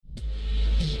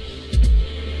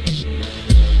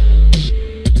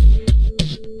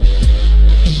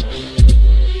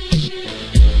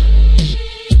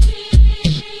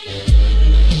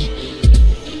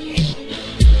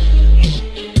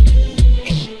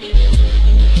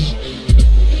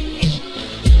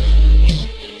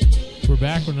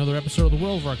another episode of the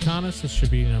World of Arkonis. This should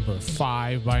be number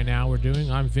 5 by now we're doing.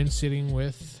 I'm Vince sitting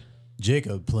with...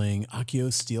 Jacob playing Akio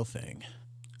Steelfang.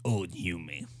 Old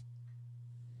Yumi.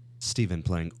 Steven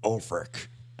playing Ulfric.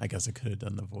 I guess I could have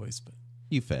done the voice, but...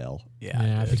 You fail.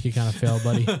 Yeah, I think you kind of failed,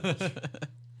 buddy.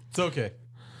 It's okay.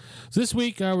 So this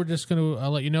week, we're just going to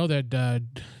let you know that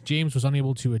James was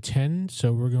unable to attend,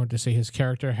 so we're going to say his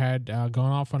character had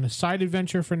gone off on a side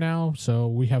adventure for now, so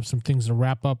we have some things to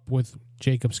wrap up with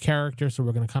Jacob's character, so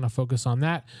we're going to kind of focus on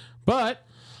that. But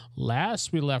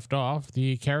last we left off,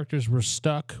 the characters were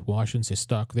stuck. Well, I shouldn't say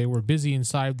stuck. They were busy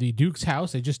inside the Duke's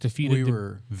house. They just defeated... We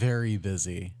were very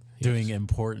busy doing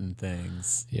important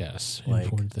things. Yes, like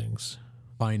important things.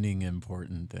 Finding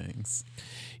important things.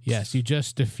 Yes, you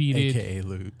just defeated... AKA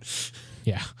loot.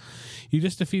 Yeah. You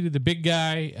just defeated the big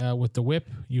guy with the whip.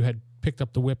 You had picked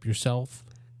up the whip yourself.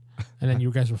 And then you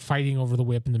guys were fighting over the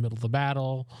whip in the middle of the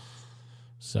battle.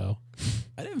 So...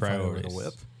 I didn't fight over the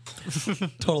whip.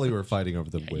 Totally were fighting over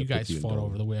the whip. You guys fought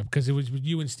over the whip. Because it was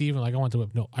you and Steven, like, I want the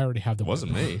whip. No, I already have the whip. It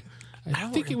wasn't me. I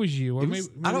think it was you. Or maybe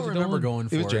I don't remember going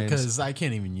for it James. because I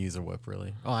can't even use a whip,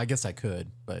 really. Oh, I guess I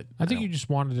could, but... I think you just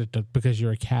wanted it to, because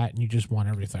you're a cat and you just want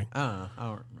everything. I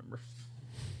don't remember.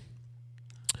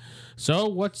 So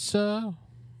what are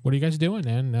you guys doing?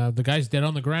 And the guy's dead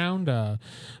on the ground.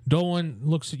 Dolan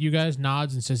looks at you guys,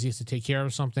 nods, and says he has to take care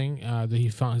of something. That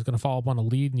he's going to follow up on a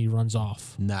lead, and he runs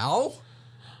off. Now?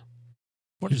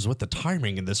 What is with the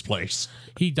timing in this place?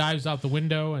 He dives out the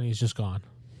window, and he's just gone.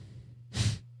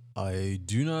 I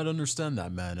do not understand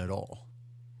that man at all.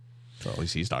 Well, at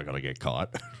least he's not going to get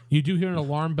caught. You do hear an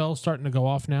alarm bell starting to go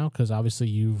off now, because obviously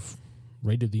you've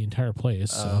raided the entire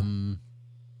place. So.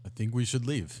 I think we should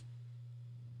leave.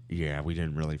 Yeah, we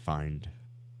didn't really find...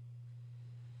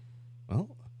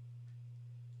 Well,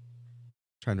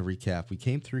 trying to recap. We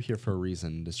came through here for a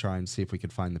reason, to try and see if we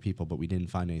could find the people, but we didn't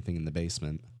find anything in the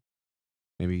basement.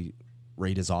 Maybe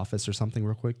raid his office or something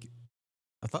real quick?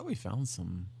 I thought we found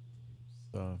some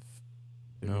stuff.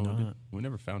 Did No, we not? we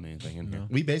never found anything in here.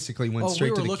 We basically went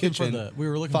straight to the kitchen. We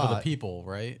were looking for the people,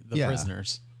 right? The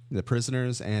prisoners. The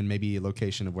prisoners, and maybe a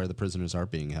location of where the prisoners are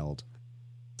being held.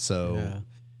 So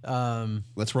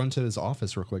let's run to his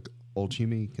office real quick. Old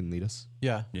Humi can lead us.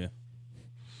 Yeah.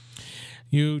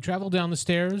 You travel down the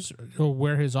stairs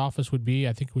where his office would be.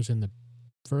 I think it was in the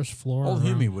first floor. Old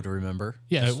Humi would remember.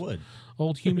 Yes, it would.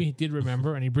 Old Humi did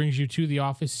remember, and he brings you to the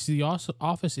office. The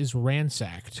office is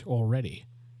ransacked already.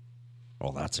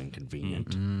 Oh, that's inconvenient.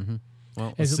 Mm-hmm.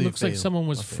 Well, As it looks like someone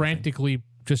was frantically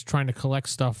just trying to collect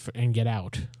stuff and get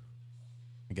out.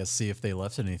 I guess see if they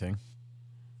left anything.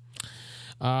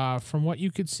 From what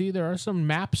you could see, there are some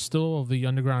maps still of the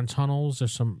underground tunnels.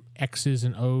 There's some X's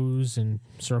and O's and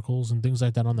circles and things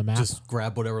like that on the map. Just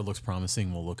grab whatever looks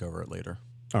promising. We'll look over it later.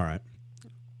 All right.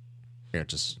 Yeah,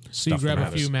 just so you grab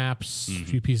a few maps, a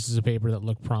few pieces of paper that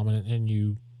look prominent,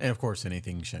 and of course,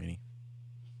 anything shiny.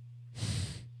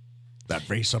 That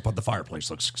vase up on the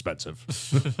fireplace looks expensive.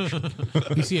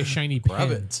 You see a shiny pen.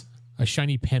 Grab it. A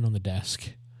shiny pen on the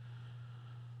desk.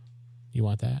 You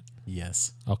want that?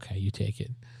 Yes. Okay, you take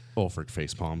it. Ulfric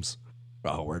face palms.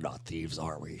 Oh, we're not thieves,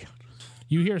 are we?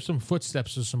 You hear some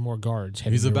footsteps of some more guards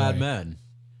heading He's a your bad way. man.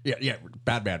 Yeah.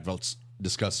 Bad man. Let's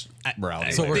discuss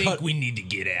morality. So I we're think we need to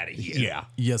get out of here. Yeah.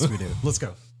 Yes, we do. Let's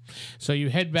go. So you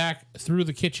head back through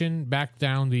the kitchen, back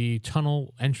down the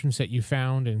tunnel entrance that you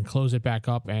found, and close it back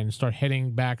up, and start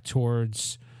heading back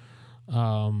towards,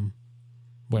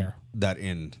 where? That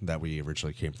inn that we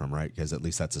originally came from, right? Because at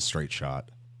least that's a straight shot.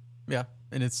 Yeah,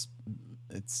 and it's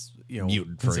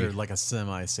Mutant considered free. like a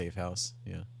semi-safe house.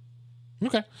 Yeah.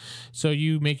 Okay. So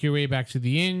you make your way back to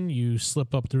the inn, you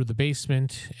slip up through the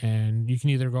basement, and you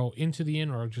can either go into the inn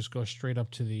or just go straight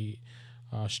up to the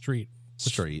street.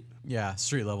 Straight. Yeah,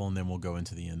 street level, and then we'll go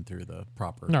into the inn through the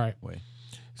proper way.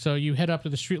 So you head up to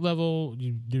the street level.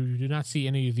 You do not see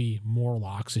any of the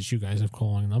Morlocks, as you guys are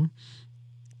calling them,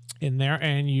 in there,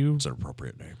 and you... It's an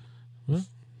appropriate name. What?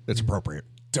 It's appropriate.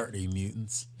 Dirty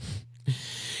mutants.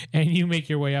 And you make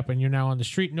your way up, and you're now on the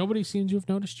street. Nobody seems to have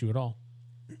noticed you at all.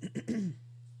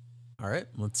 All right,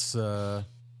 let's find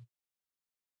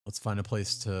a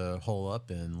place to hole up,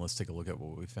 and let's take a look at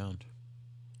what we found.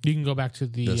 You can go back to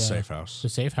the safe house. The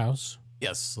safe house.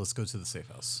 Yes, let's go to the safe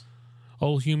house.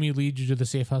 Old Humi leads you to the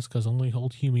safe house because only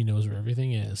Old Humi knows where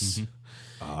everything is.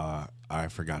 Mm-hmm. I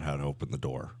forgot how to open the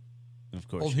door. Of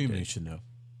course. Old human should know.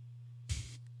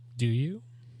 Do you?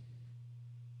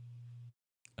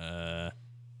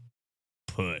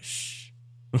 Push.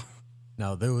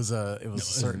 No, it was a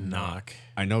certain knock.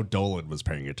 I know Dolan was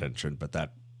paying attention, but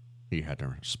that he had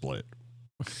to split.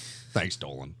 Thanks,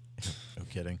 Dolan. No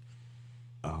kidding.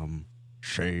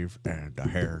 Shave and a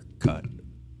haircut.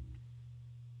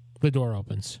 The door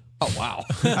opens. Oh, wow.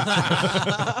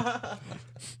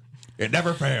 It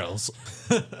never fails.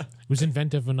 It was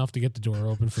inventive enough to get the door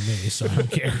open for me, so I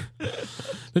don't care.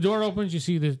 The door opens. You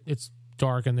see that it's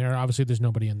dark in there. Obviously, there's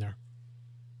nobody in there.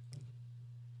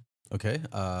 Okay.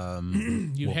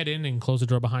 You head in and close the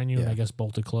door behind you, and Yeah. I guess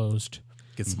bolt it closed.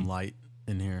 Get some light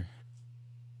in here.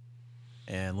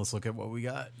 And let's look at what we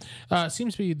got. It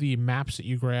seems to be the maps that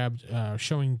you grabbed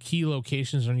showing key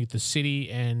locations underneath the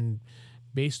city, and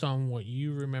based on what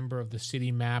you remember of the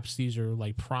city maps, these are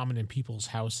like prominent people's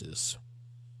houses.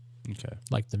 Okay.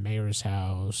 Like the mayor's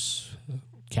house,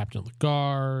 captain of the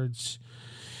guards.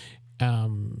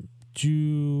 And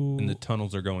the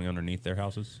tunnels are going underneath their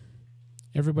houses?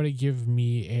 Everybody give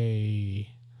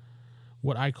me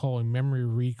what I call a memory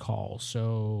recall.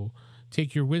 So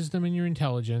take your wisdom and your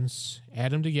intelligence,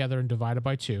 add them together and divide it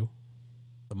by 2.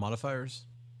 The modifiers?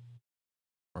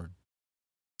 Or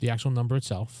The actual number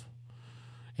itself.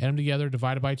 Add them together,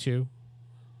 divide it by 2.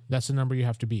 That's the number you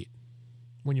have to beat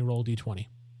when you roll D20.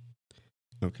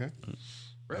 Okay.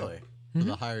 really? Mhm. So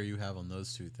the higher you have on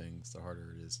those two things, the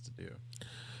harder it is to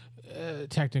do.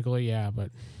 Technically, yeah,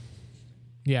 but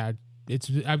yeah,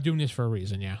 I'm doing this for a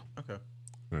reason, yeah. Okay.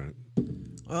 All right.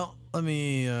 Well, let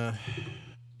me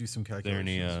do some Are there calculations.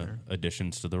 any here.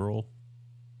 additions to the roll?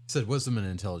 You said wisdom and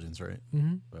intelligence, right?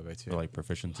 Mm-hmm. Divided by 2. Or like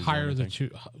proficiency? Higher the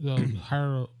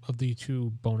higher of the 2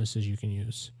 bonuses you can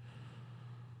use.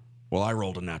 Well, I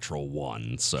rolled a natural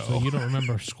 1, so So you don't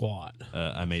remember squat.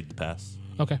 I made the pass.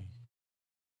 Okay.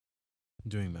 I'm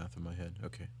doing math in my head.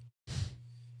 Okay.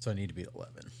 So I need to be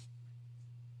 11.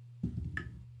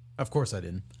 Of course I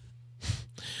didn't.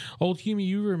 Old Hume,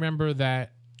 you remember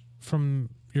that from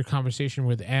your conversation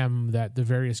with M that the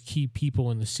various key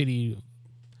people in the city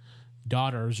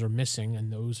daughters are missing,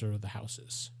 and those are the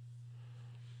houses.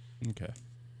 Okay.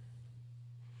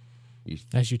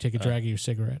 As you take a drag of your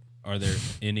cigarette. Are there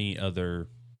any other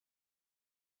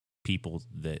people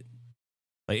that,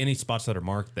 like any spots that are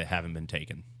marked that haven't been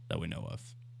taken that we know of?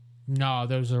 No,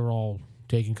 those are all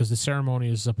taken because the ceremony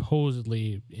is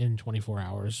supposedly in 24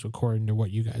 hours, according to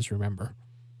what you guys remember.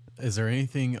 Is there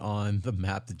anything on the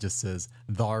map that just says,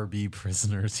 "There be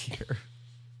prisoners here"?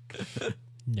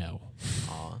 No.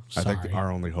 Aw. I think Sorry.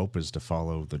 our only hope is to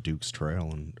follow the Duke's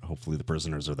trail, and hopefully the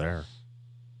prisoners are there.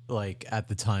 Like at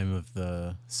the time of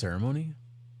the ceremony?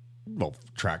 We'll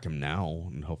track him now,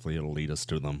 and hopefully it'll lead us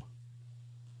to them.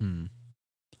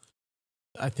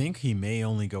 I think he may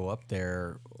only go up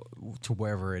there to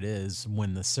wherever it is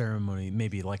when the ceremony,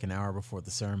 maybe like an hour before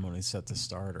the ceremony is set to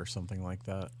start or something like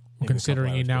that. Maybe a Considering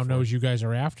couple he hours now before. knows you guys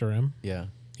are after him, Yeah.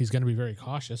 he's going to be very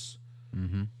cautious.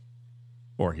 Mm-hmm.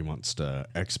 Or he wants to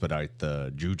expedite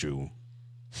the juju.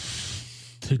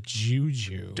 The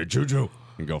juju. The juju!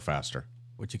 And go faster.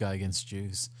 What you got against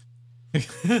Jews?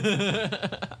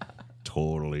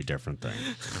 Totally different thing.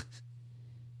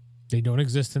 They don't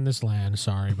exist in this land.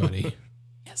 Sorry, buddy.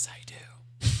 Yes, I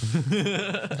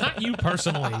do. Not you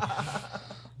personally.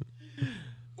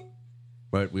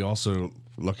 But we also,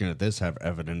 looking at this, have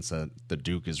evidence that the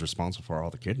Duke is responsible for all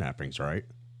the kidnappings, right?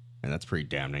 And that's pretty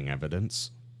damning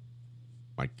evidence.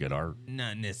 Might get our...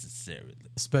 Not necessarily.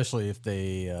 Especially if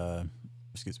they,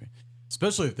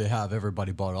 especially if they have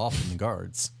everybody bought off from the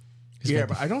guards. Yeah,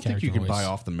 but I don't think you character can buy voice.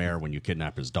 off the mayor when you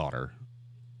kidnap his daughter.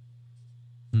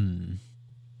 And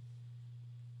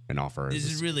offer... This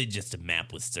is really just a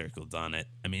map with circles on it.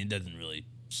 I mean, it doesn't really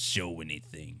show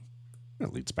anything.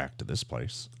 It leads back to this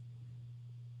place.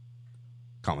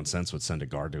 Common sense would send a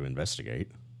guard to investigate.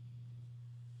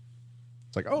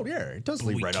 It's like, oh yeah, it does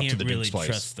lead We right up to can't the really Duke's place.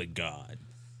 trust the god.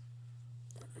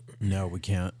 No, we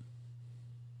can't.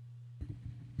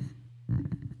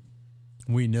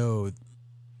 We know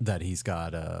that he's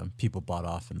got people bought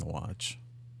off in the watch.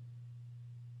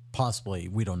 Possibly,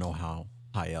 we don't know how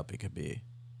high up it could be.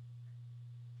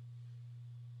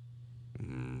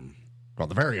 Well,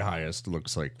 the very highest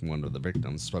looks like one of the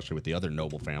victims, especially with the other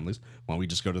noble families. Why don't we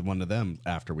just go to one of them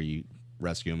after we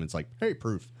rescue him? It's like, hey,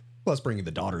 proof. Plus, bringing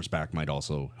the daughters back might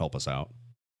also help us out.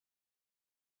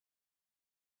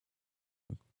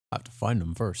 I have to find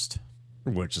them first.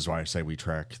 Which is why I say we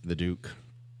track the Duke.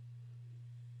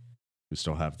 We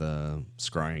still have the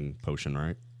scrying potion,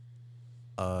 right?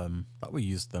 Thought we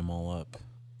used them all up.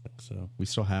 So We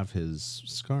still have his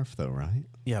scarf, though, right?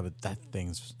 Yeah, but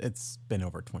it's been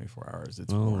over 24 hours.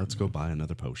 It's Well, worn. let's go buy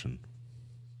another potion.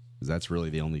 'Cause that's really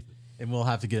the only... And we'll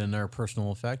have to get another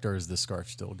personal effect, or is the scarf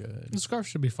still good? The scarf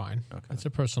should be fine. Okay. It's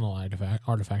a personal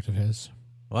artifact of his.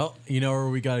 Well, you know where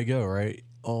we got to go, right?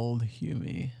 Old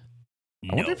Hume.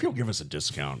 I wonder if he'll give us a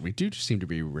discount. We do seem to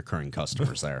be recurring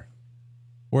customers there.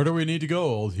 Where do we need to go,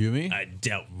 old Huey? I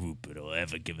doubt Rupert will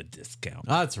ever give a discount.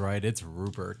 That's right. It's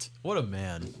Rupert. What a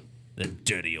man. The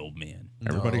dirty old man.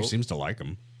 Everybody No. seems to like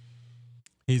him.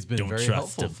 He's been Don't very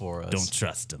trust helpful him. for us. Don't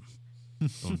trust him.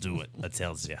 Don't do it. I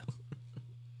tells you.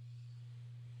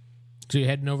 So you're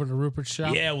heading over to Rupert's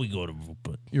shop? Yeah, we go to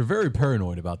Rupert. You're very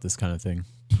paranoid about this kind of thing.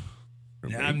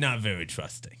 I'm not very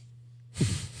trusting.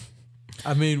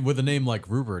 I mean, with a name like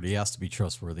Rupert, he has to be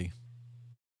trustworthy.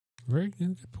 Very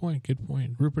good, good point. Good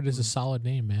point. Rupert is a solid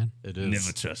name, man. It is.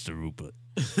 Never trust a Rupert.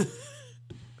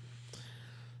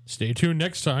 Stay tuned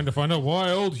next time to find out why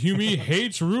old Huey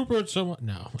hates Rupert so much.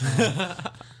 No.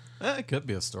 It could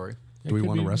be a story. Do we could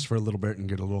want to be- rest for a little bit and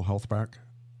get a little health back?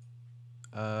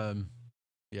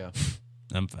 Yeah.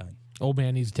 I'm fine. Old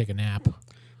man needs to take a nap.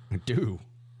 I do.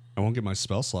 I won't get my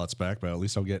spell slots back, but at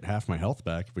least I'll get half my health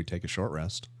back if we take a short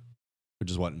rest. Which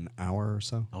is what, an hour or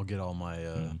so? I'll get all my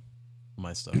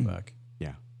my stuff back.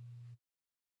 Yeah.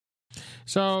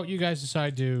 So you guys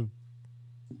decide to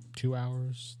 2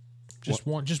 hours? Just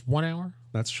one hour?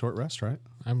 That's a short rest, right?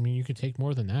 I mean, you could take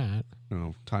more than that.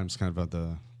 No, time's kind of at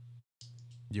the...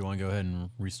 Do you want to go ahead and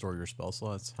restore your spell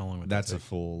slots? How long would That's that a take?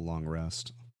 full long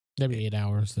rest. That'd be 8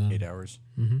 hours then. 8 hours.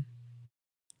 Mm-hmm.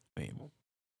 I mean,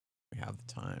 we have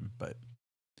the time, but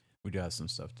we do have some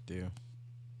stuff to do.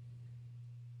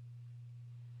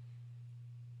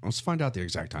 Let's find out the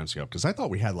exact time scale, because I thought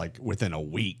we had like within a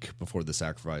week before the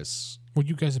sacrifice. Well,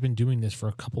 you guys have been doing this for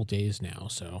a couple days now,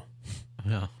 so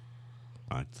Yeah.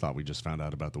 I thought we just found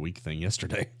out about the week thing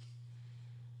yesterday.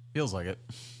 Feels like it.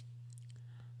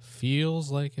 feels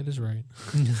like it is right.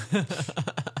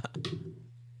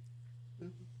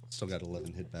 Still got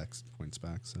 11 points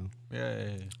back, so.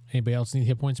 Yay. Anybody else need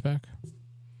hit points back?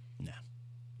 No.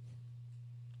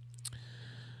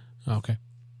 Okay.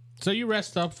 So you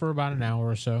rest up for about an hour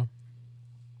or so.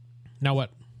 Now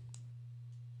what?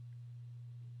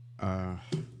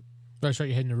 Let's start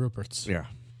you heading to Rupert's. Yeah.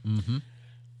 Mm-hmm.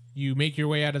 You make your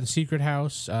way out of the secret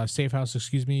house, safe house,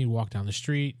 excuse me. You walk down the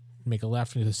street, make a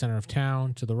left into the center of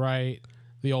town. To the right,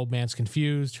 the old man's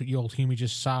confused. The old Huey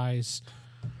just sighs.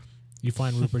 You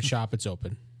find Rupert's shop. It's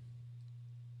open.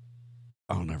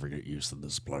 I'll never get used to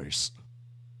this place.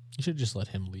 You should just let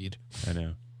him lead. I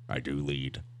know. I do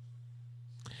lead.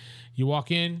 You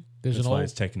walk in. There's That's an why old.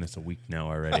 it's taking us a week now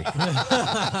already.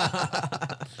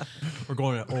 We're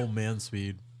going at old man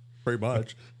speed. Pretty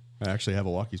much. I actually have a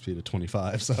walkie speed of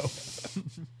 25, so.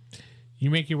 You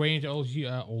make your way into old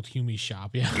Huey's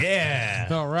shop. Yeah. yeah.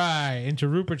 All right, into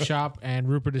Rupert's shop, and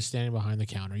Rupert is standing behind the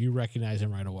counter. You recognize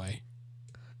him right away.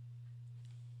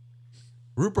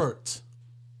 Rupert,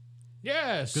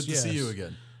 Yes. good to see you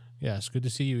again. Yes, good to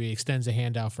see you. He extends a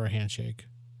hand out for a handshake.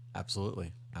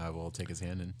 Absolutely. I will take his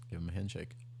hand and give him a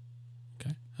handshake.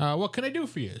 Okay. What can I do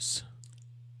for you?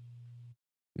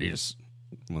 You just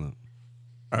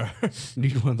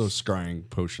need one of those scrying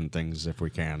potion things if we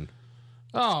can.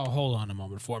 Oh, hold on a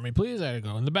moment for me, please. I gotta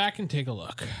go in the back and take a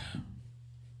look.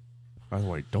 By the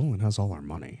way, Dolan has all our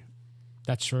money.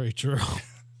 That's very true.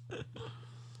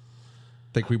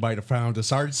 Think we might have found a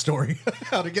side story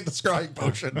how to get the scrying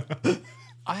potion.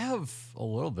 I have a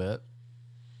little bit.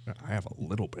 I have a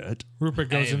little bit. Rupert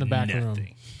goes I in the have back room,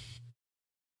 nothing.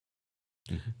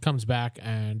 comes back,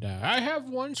 and I have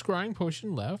one scrying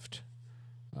potion left.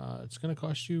 It's gonna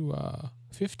cost you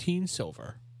 15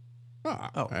 silver.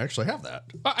 Oh, I actually have that.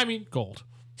 I mean gold.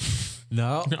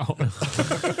 No. No.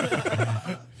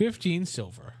 15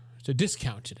 silver. It's a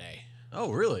discount today.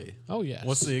 Oh, really? Oh yes.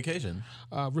 What's the occasion?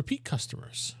 Repeat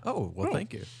customers? Oh, well,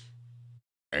 thank you.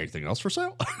 Anything else for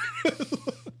sale?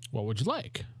 What would you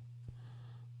like?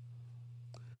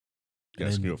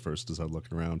 Guys can go first as I'm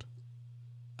looking around.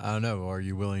 I don't know. Are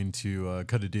you willing to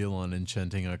cut a deal on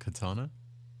enchanting a katana?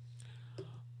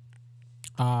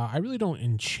 I really don't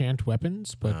enchant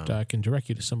weapons, but I can direct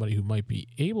you to somebody who might be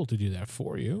able to do that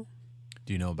for you.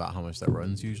 Do you know about how much that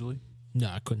runs usually? No,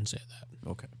 I couldn't say that.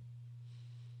 Okay.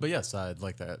 But yes, I'd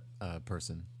like that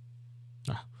person.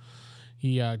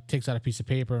 He takes out a piece of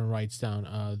paper and writes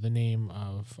down the name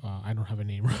of, I don't have a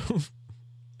name,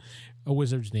 a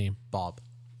wizard's name. Bob.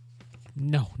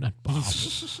 No, not Bob.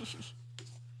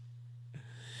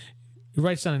 He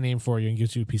writes down a name for you and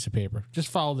gives you a piece of paper. Just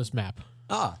follow this map.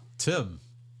 Ah, Tim.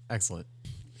 Excellent.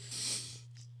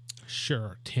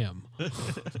 Sure, Tim.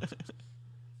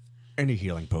 Any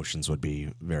healing potions would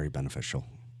be very beneficial.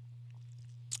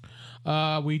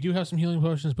 We do have some healing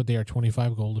potions, but they are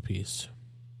 25 gold apiece.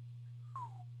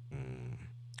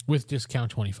 With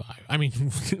discount 25. I mean,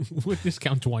 with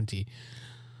discount 20.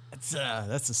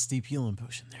 That's a steep healing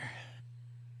potion there.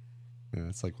 Yeah,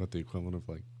 it's like what the equivalent of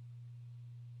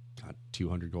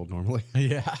 200 gold normally.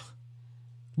 Yeah.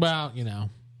 Well, you know,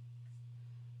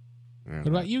 What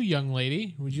about you, young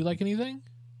lady? Would you like anything?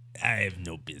 I have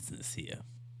no business here.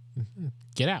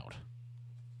 Get out.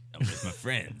 I'm with my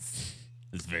friends.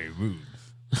 It's very rude.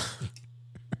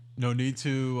 No need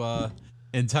to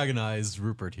antagonize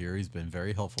Rupert here. He's been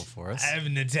very helpful for us. I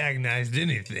haven't antagonized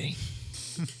anything.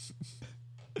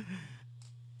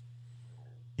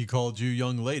 He called you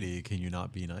young lady. Can you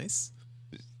not be nice?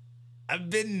 I've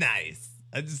been nice.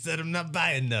 I just said I'm not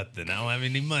buying nothing. I don't have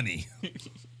any money.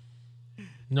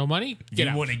 No money? If Get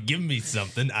you out. want to give me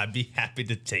something, I'd be happy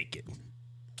to take it.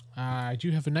 I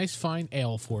do have a nice fine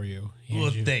ale for you.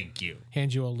 Thank you.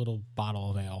 Hand you a little bottle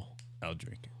of ale. I'll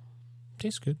drink it.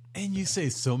 Tastes good. And you say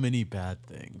so many bad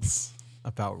things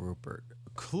about Rupert.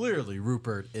 Clearly,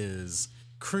 Rupert is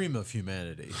cream of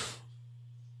humanity.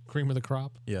 Cream of the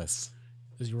crop. Yes.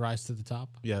 Does he rise to the top?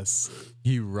 Yes.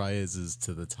 He rises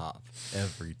to the top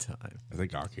every time. I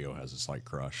think Akio has a slight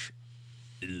crush.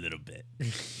 A little bit.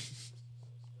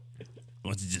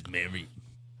 Wants to just marry.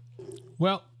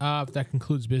 Well, that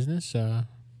concludes business.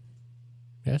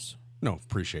 Yes. No,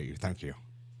 appreciate you. Thank you.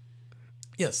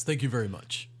 Yes, thank you very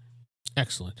much.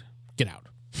 Excellent. Get out.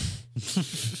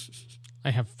 I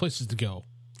have places to go.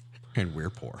 And we're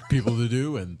poor. People to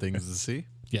do and things to see.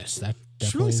 Yes, that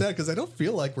It's really definitely. sad because I don't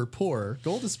feel like we're poor.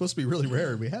 Gold is supposed to be really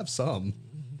rare, and we have some.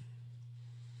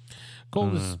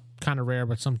 Gold is kind of rare,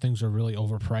 but some things are really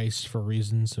overpriced for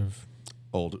reasons of.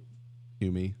 Old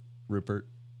Yumi, Rupert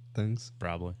things.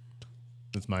 Probably.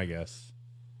 That's my guess.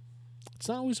 It's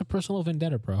not always a personal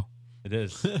vendetta, bro. It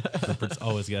is. Rupert's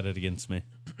always got it against me.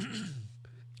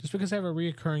 Just because I have a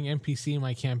reoccurring NPC in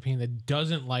my campaign that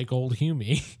doesn't like old Hume,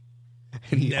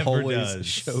 And he Never always does.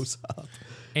 shows up.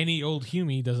 any old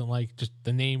Hume doesn't like just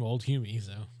the name old Hume,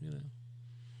 so, you know.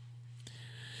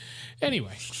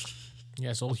 Anyway,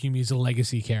 yes, old Hume is a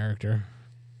legacy character.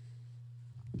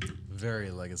 Very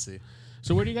legacy.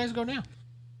 So where do you guys go now?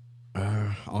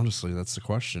 Honestly, that's the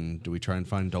question. Do we try and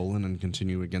find Dolan and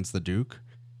continue against the Duke?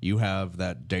 You have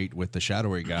that date with the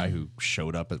shadowy guy who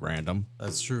showed up at random.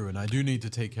 That's true, and I do need to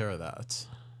take care of that.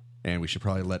 And we should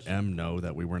probably let M know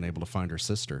that we weren't able to find her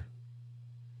sister.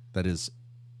 That is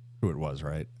who it was,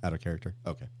 right? Out of character?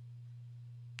 Okay.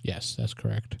 Yes, that's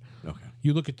correct. Okay.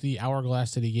 You look at the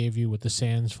hourglass that he gave you with the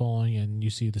sands falling, and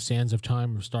you see the sands of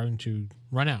time are starting to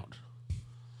run out,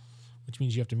 which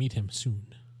means you have to meet him soon.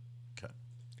 Okay.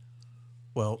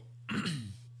 Well,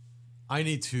 I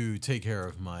need to take care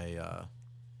of my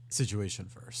situation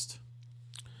first.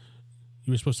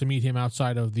 You were supposed to meet him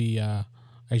outside of the,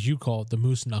 as you call it, the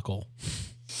moose knuckle,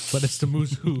 but it's the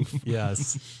moose hoof.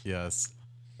 Yes. Yes.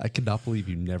 I cannot believe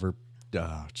you never...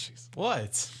 Oh, jeez.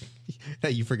 What? Hey,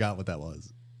 you forgot what that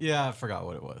was. Yeah, I forgot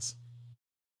what it was.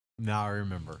 Now I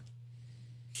remember.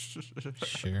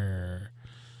 Sure.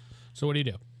 So what do you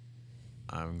do?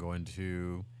 I'm going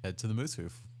to head to the Moose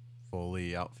Hoof,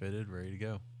 fully outfitted, ready to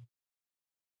go.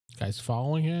 Guys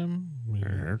following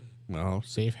him? Well,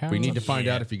 Safe house? we need to find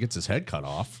out if he gets his head cut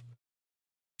off.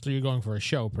 So you're going for a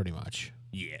show, pretty much.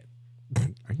 Yeah.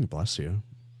 I can bless you.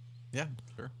 Yeah,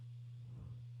 sure.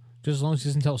 Just as long as he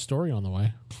doesn't tell a story on the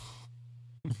way.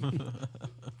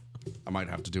 I might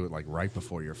have to do it like right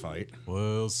before your fight.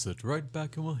 Well, sit right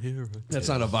back and we'll hear it. That's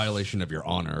not a violation of your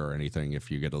honor or anything if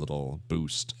you get a little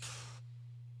boost.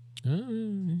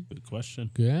 Good question.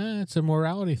 Yeah, it's a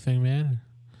morality thing, man.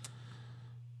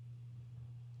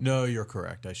 No, you're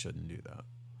correct. I shouldn't do that.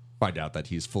 Find out that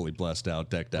he's fully blessed out,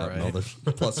 decked out, and all Right.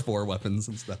 the +4 weapons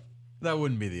and stuff. That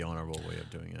wouldn't be the honorable way of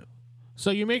doing it. So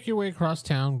you make your way across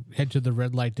town, head to the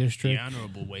red light The district.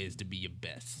 honorable way is to be your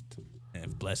best. And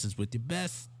if bless is with your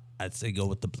best, I'd say go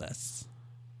with the bless.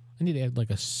 I need to add like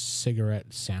a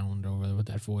cigarette sound over there with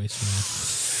that voice.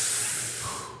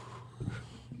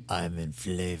 I'm in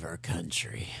flavor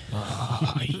country.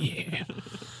 Oh, yeah.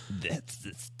 That's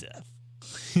the stuff.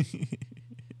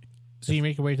 So you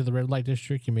make your way to the red light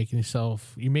district. You make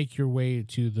your way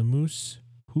to the moose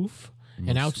hoof,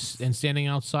 and standing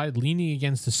outside, leaning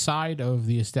against the side of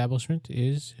the establishment,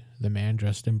 is the man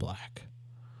dressed in black,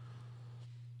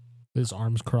 with his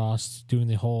arms crossed, doing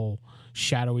the whole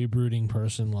shadowy, brooding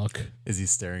person look. Is he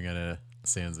staring at a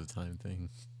Sands of Time thing?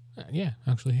 Yeah,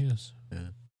 actually, he is. Yeah.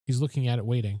 He's looking at it,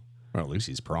 waiting. Well, at least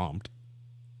he's prompt.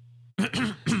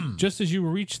 Just as you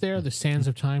reach there, the sands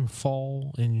of time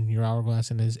fall in your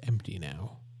hourglass and it is empty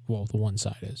now. Well, the one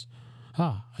side is.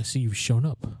 Ah, I see you've shown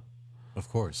up. Of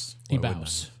course. He Why wouldn't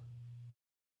bows.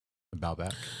 I? Bow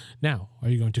back. Now, are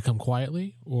you going to come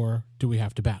quietly or do we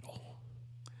have to battle?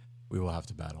 We will have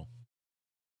to battle.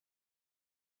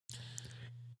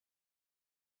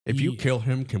 If you Yeah. kill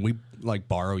him, can we like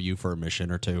borrow you for a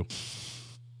mission or two?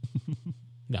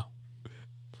 No.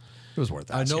 It was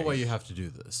worth it. I know why you have to do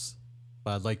this.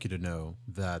 But I'd like you to know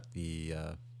that the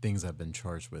things I've been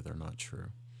charged with are not true.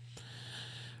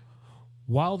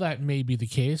 While that may be the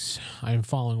case, I am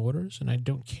following orders and I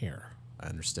don't care. I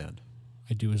understand.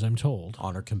 I do as I'm told.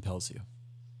 Honor compels you.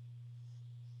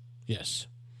 Yes.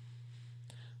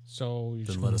 So you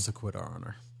Then let us acquit our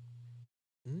honor.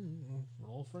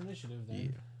 roll for initiative then.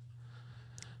 Yeah.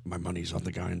 My money's on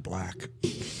the guy in black.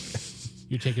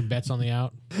 You're taking bets on the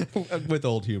out. With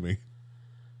old Hume.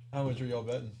 How much are y'all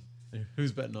betting?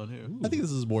 Who's betting on who? I think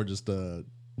this is more just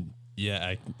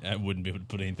Yeah, I wouldn't be able to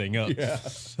put anything up. yeah.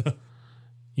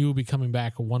 You will be coming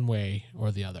back one way or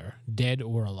the other, dead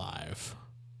or alive.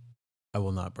 I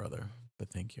will not, brother, but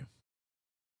thank you.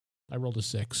 I rolled a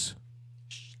 6.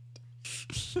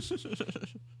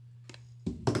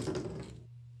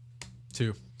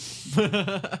 Two.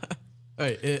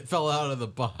 Wait, it fell out of the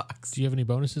box. Do you have any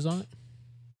bonuses on it?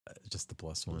 Just the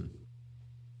 +1.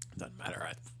 Doesn't matter.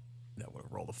 That would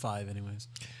have rolled a 5 anyways.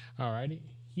 Alrighty.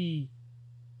 He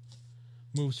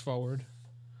moves forward,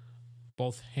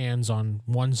 both hands on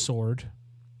one sword,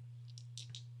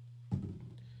 and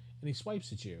he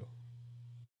swipes at you.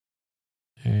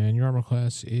 And your armor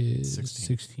class is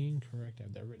 16. Correct. I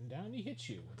have that written down. He hits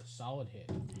you with a solid hit.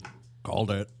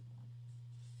 Called it.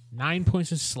 9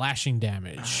 points of slashing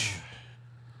damage.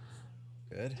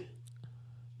 Good.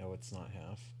 No, it's not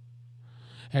half.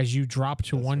 As you drop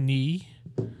to one knee,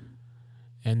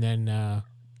 and then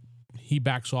he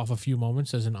backs off a few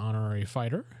moments as an honorary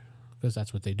fighter, because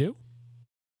that's what they do.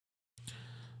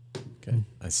 Okay.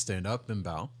 I stand up and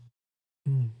bow.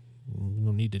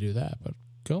 No need to do that, but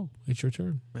go. It's your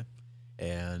turn.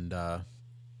 And I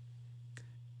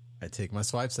take my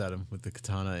swipes at him with the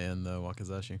katana and the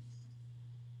wakizashi.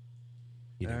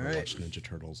 You never All right. watch Ninja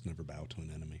Turtles, never bow to an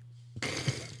enemy.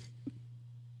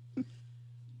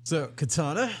 So,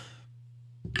 katana.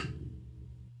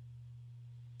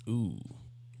 Ooh.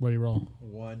 What do you roll?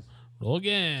 1, Roll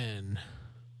again.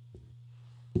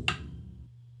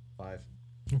 5.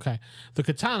 Okay. The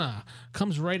katana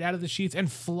comes right out of the sheath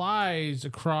and flies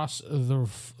across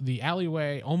the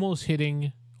alleyway, almost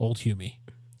hitting old Hume.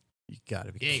 You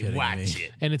gotta be kidding me.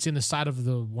 And it's in the side of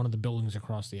one of the buildings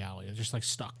across the alley. It's just like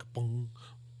stuck. Boom.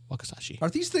 Wakasashi. Are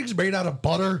these things made out of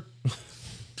butter?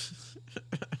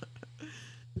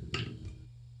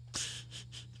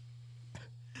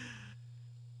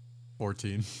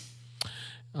 14.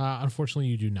 Unfortunately,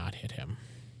 you do not hit him.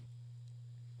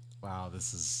 Wow,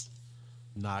 this is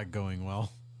not going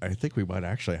well. I think we might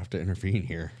actually have to intervene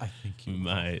here. I think We you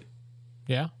might.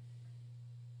 Yeah?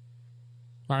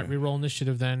 All right, we roll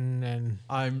initiative then, and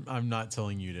I'm not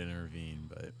telling you to intervene,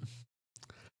 but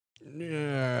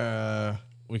Yeah.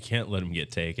 We can't let him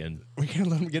get taken. We can't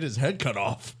let him get his head cut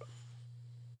off.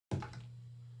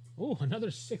 oh,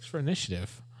 another 6 for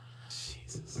initiative.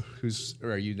 Jesus.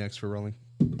 Are you next for rolling?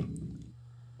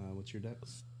 What's your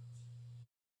dex?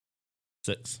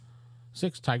 6.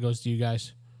 6. Tie goes to you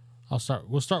guys. We'll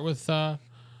start with. Well,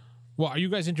 are you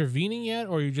guys intervening yet,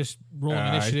 or are you just rolling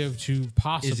initiative to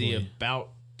possibly? Is he about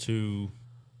to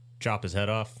chop his head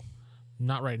off?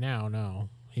 Not right now. No,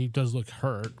 he does look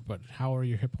hurt. But how are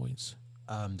your hit points?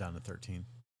 I'm down to 13.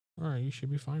 All right, you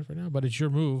should be fine for now. But it's your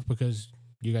move because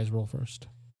you guys roll first.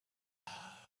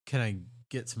 Can I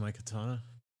get to my katana?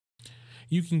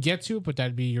 You can get to it, but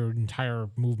that'd be your entire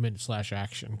movement /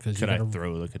 action. Because Could I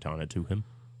throw the katana to him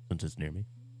since it's near me?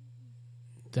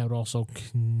 That would also,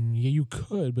 yeah, you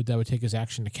could, but that would take his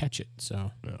action to catch it.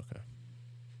 So Oh, okay.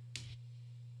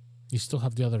 you still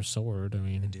have the other sword. I I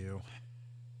mean, do.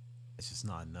 It's just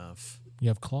not enough. you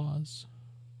have claws.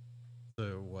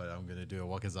 So what? I'm gonna do a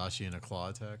wakizashi and a claw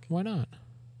attack. Why not?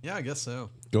 Yeah, I guess so.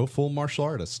 Go full martial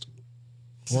artist.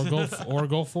 Or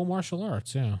go full martial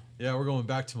arts. Yeah. Yeah, we're going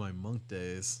back to my monk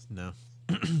days. No,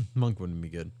 monk wouldn't be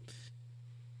good.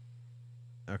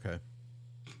 Okay.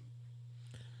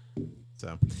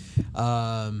 So,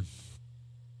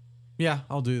 yeah,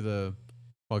 I'll do the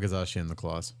wakizashi and the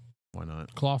claws. Why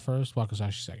not? Claw first,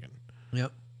 Wakasashi second.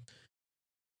 Yep.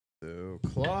 So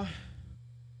claw.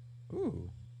 Ooh,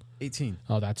 18,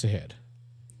 Oh, that's a hit.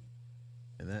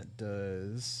 and that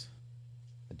does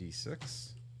a d6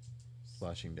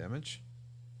 slashing damage.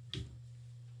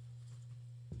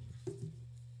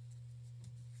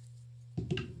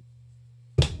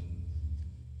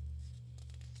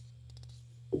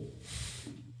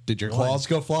 Did your claws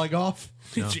go flying off?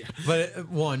 No, but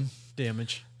 1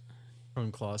 damage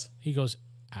from claws. He goes,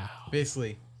 ow.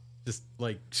 Basically, just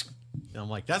like I'm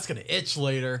like, that's gonna itch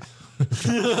later. All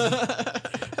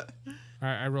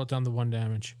right, I wrote down the 1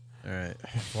 damage. All right,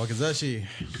 wakizashi.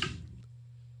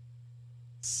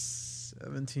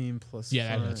 17 plus. Yeah,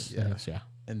 that 5. hits. That hits, yeah.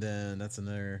 And then that's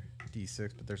another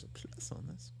D6, but there's a plus on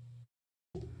this.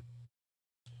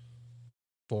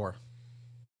 4.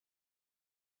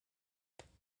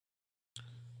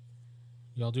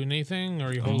 Y'all doing anything, or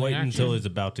are you I'm holding waiting action? until he's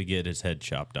about to get his head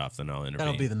chopped off, then I'll intervene.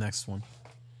 That'll be the next one.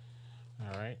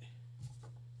 All right.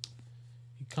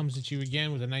 He comes at you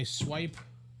again with a nice swipe.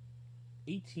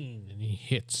 18, and he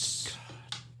hits.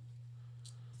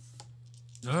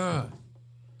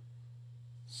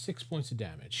 6 points of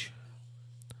damage.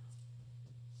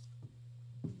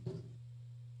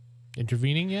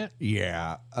 Intervening yet?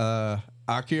 Yeah.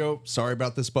 Akio, sorry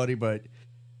about this, buddy, but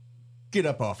get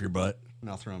up off your butt. And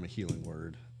I'll throw him a healing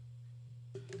word.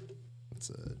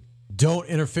 That's it. Don't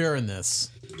interfere in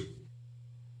this.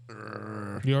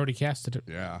 You already casted it.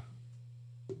 Yeah.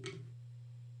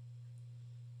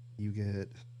 You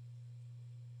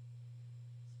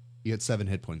get 7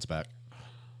 hit points back.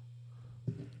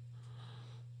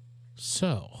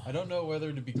 So I don't know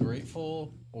whether to be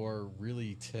grateful or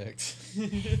really ticked.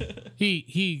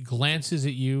 he glances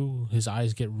at you. His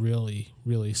eyes get really,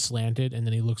 really slanted, and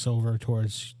then he looks over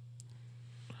towards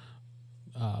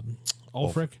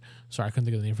Ulfric. Sorry, I couldn't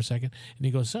think of the name for a second. And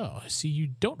he goes, "Oh, I see you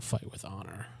don't fight with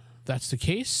honor. If that's the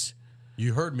case."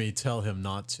 You heard me tell him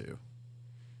not to.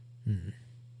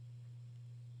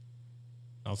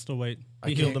 I'll still wait. I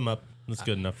He healed can't- him up. That's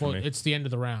good enough for Well, me. it's the end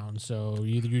of the round, so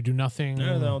either you do nothing.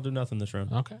 No, I'll do nothing this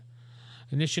round. Okay.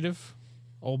 Initiative,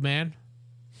 old man.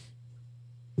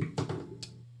 I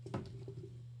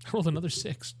rolled another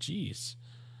 6. Jeez.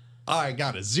 I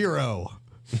got a 0.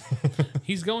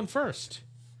 He's going first.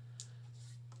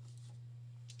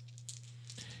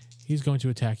 He's going to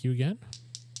attack you again.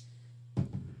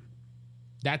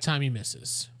 That time he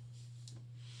misses.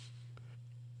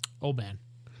 Old man.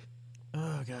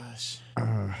 Oh, gosh.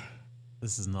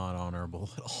 This is not honorable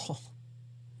at all.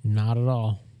 Not at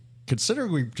all.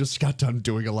 Considering we just got done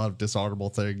doing a lot of dishonorable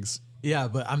things, Yeah,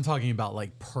 but I'm talking about,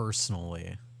 like,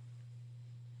 personally.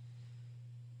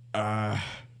 I'll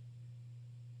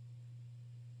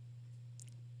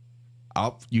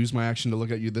use my action to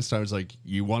look at you this time. It's like,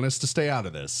 you want us to stay out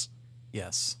of this.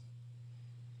 Yes.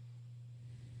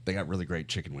 They got really great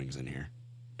chicken wings in here.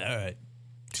 All right.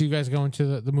 So you guys go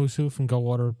into the moose hoof and go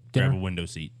order Grab a dinner? window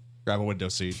seat. Grab a window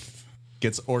seat.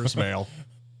 Gets orders mail.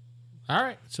 All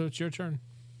right, so it's your turn.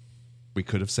 We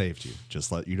could have saved you.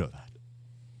 Just let you know that.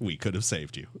 We could have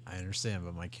saved you. I understand,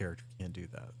 but my character can't do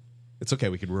that. It's okay.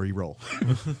 We can re-roll.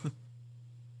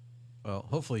 Well,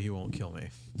 hopefully he won't kill me.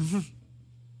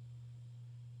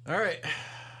 All right.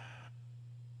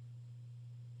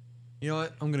 You know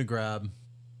what? I'm going to grab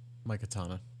my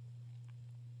katana.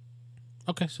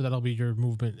 Okay, so that'll be your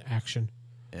movement action.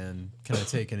 And can I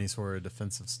take any sort of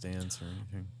defensive stance or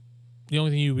anything? The only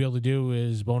thing you'll be able to do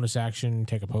is bonus action,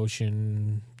 take a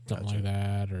potion, something Gotcha. like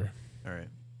that, or All right.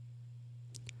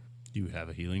 Do you have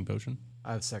a healing potion?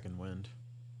 I have second wind.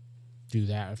 do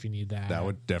that if you need that. That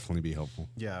would definitely be helpful.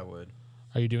 Yeah, I would.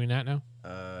 Are you doing that now?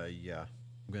 Yeah.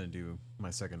 I'm going to do my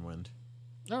second wind.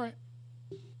 All right.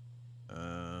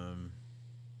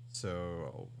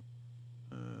 So,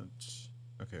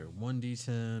 okay,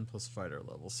 1d10 plus fighter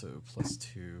level, so plus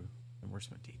 2. And where's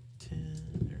my d10?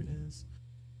 There it is.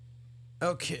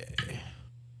 Okay.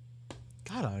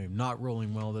 God, I am not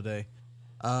rolling well today.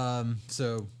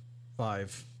 So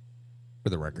 5. For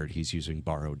the record, he's using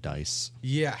borrowed dice.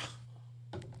 Yeah.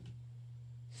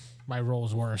 My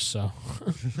roll's worse, so I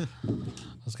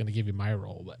was going to give you my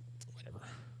roll, but whatever.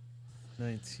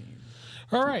 19.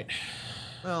 All right.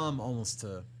 Well, I'm almost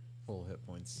to full hit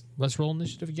points. Let's roll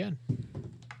initiative again.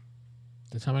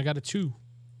 This time I got a 2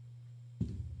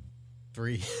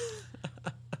 3.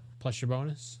 plus your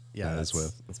bonus. Yeah, That that's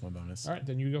is that's my bonus. All right,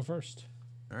 then you go first.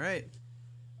 All right.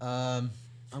 I'm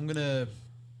gonna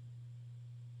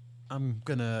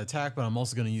attack, but I'm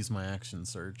also gonna use my action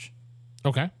surge.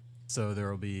 Okay. So there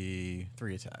will be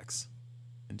 3 attacks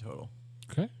in total.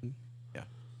 Okay. Yeah.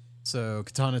 So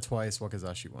katana twice,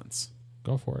 wakizashi once.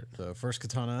 Go for it. So first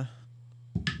katana.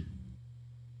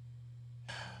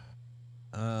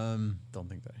 Don't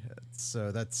think that hits.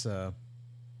 So that's 6,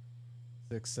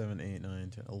 7, 8, 9,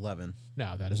 10, 11.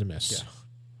 No, that is a miss.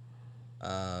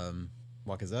 Yeah.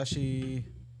 Wakizashi.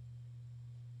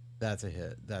 That's a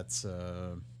hit. That's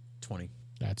 20.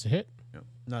 That's a hit. No,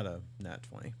 not a nat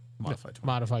 20. Modified 20.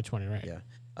 Modified 20, right? Yeah.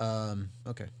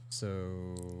 Okay.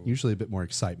 So Usually a bit more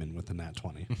excitement with the nat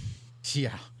 20.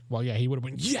 yeah. Well, yeah, he would have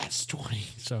went, yes, 20.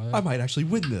 So I might actually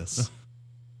win this.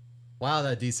 Wow,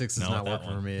 that D6 is Not not that working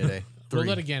for one. me today. roll 3.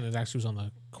 that again. It actually was on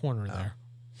the corner there.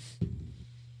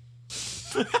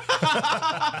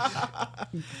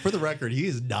 For the record, he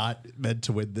is not meant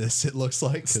to win this, it looks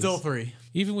like. 'Cause Still 3.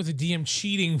 Even with the DM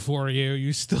cheating for you,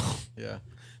 you still Yeah.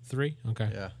 3. Okay.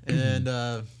 Yeah.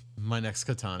 And my next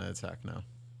katana attack now.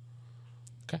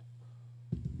 Okay.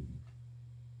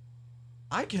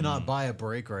 I cannot buy a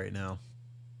break right now.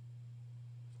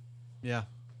 Yeah.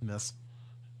 Miss.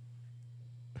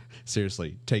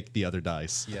 Seriously, take the other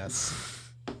dice. Yes.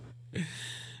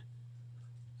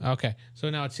 Okay. So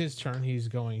now it's his turn. He's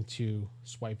going to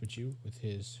swipe at you with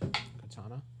his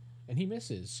katana, and he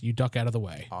misses. You duck out of the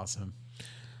way. Awesome.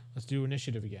 Let's do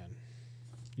initiative again.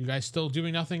 You guys still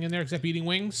doing nothing in there except eating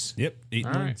wings? Yep. Eating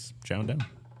All right. wings. Chowing down.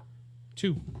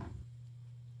 2.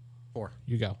 4.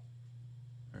 You go.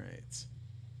 All right.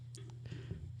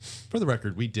 For the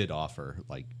record, we did offer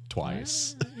like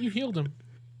twice. You healed him.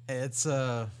 It's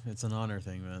an honor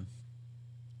thing, man.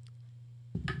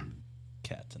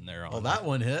 Cats in there. Well, that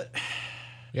one hit.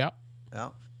 Yep. Yeah.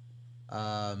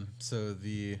 So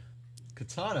the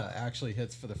katana actually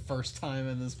hits for the first time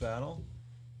in this battle.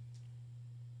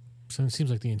 So it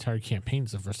seems like the entire campaign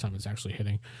is the first time it's actually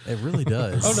hitting. It really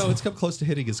does. Oh no, it's come close to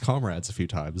hitting his comrades a few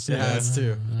times. It has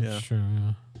too. That's Yeah. true.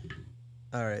 Yeah.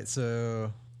 All right.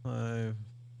 So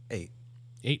 8.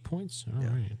 8 points. All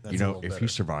right. That's You a know, little if better. he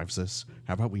survives this,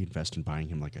 how about we invest in buying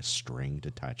him like a string to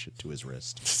attach it to his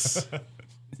wrist?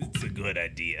 It's a good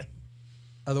idea.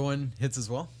 Other one hits as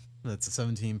well. That's a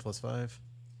 17 plus 5.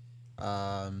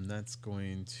 That's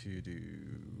going to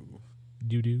do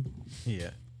Doo-doo.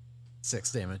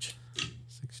 6 damage.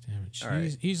 6 damage. All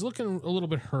right. He's looking a little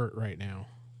bit hurt right now.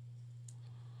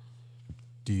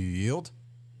 Do you yield?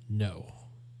 No.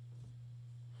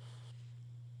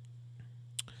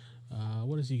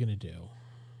 What is he going to do?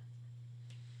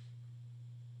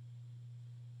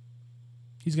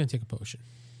 He's going to take a potion.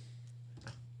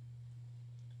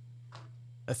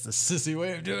 That's the sissy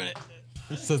way of doing it.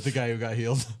 Says the guy who got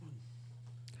healed.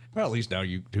 Well, at least now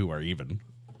you two are even.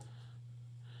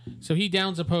 So he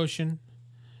downs a potion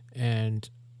and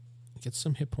gets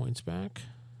some hit points back.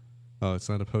 Oh, it's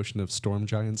not a potion of storm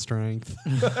giant strength.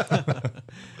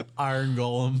 Iron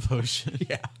Golem potion.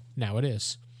 Yeah. Now it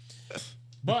is.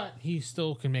 But he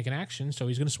still can make an action, so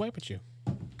he's going to swipe at you.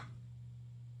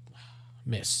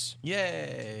 Miss.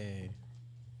 Yay.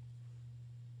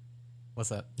 What's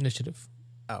that? Initiative.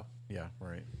 Oh, yeah,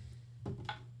 right.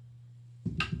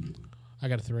 I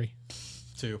got a 3.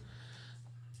 2.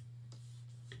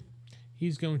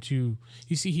 He's going to...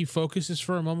 You see he focuses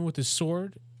for a moment with his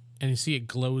sword, and you see it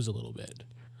glows a little bit.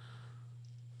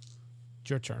 It's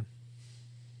your turn.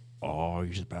 Oh,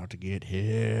 he's about to get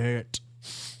hit.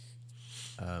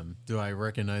 Do I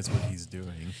recognize what he's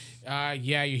doing?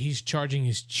 Yeah, he's charging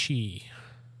his chi.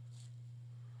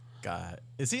 God.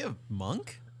 Is he a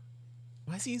monk?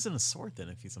 Why is he using a sword then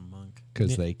if he's a monk?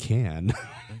 Because they can.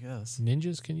 I guess.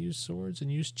 Ninjas can use swords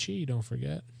and use chi, don't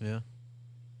forget. Yeah.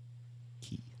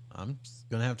 Key. I'm just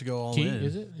going to have to go all Ki, in.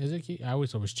 is it? Is it ki? I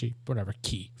always thought it was chi. Whatever,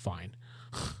 ki. Fine.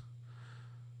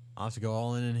 I'll have to go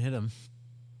all in and hit him.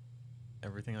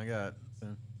 Everything I got. So.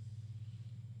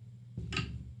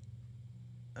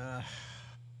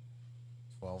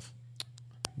 12.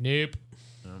 Nope.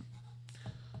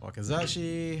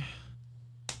 Wakazashi.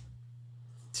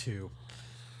 2.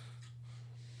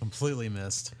 Completely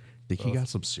missed. Think he got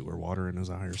some sewer water in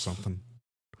his eye or something?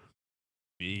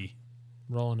 B.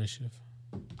 Roll initiative.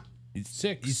 He's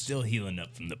 6. He's still healing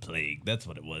up from the plague. That's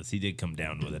what it was. He did come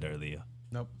down with it earlier.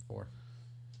 Nope. 4.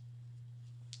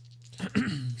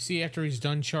 See, after he's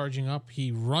done charging up,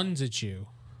 he runs at you.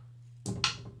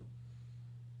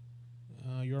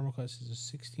 Your armor class is a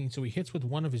 16, so he hits with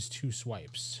one of his 2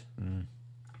 swipes.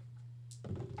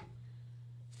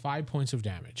 5 points of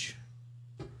damage.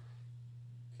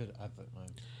 I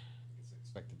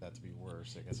expected that to be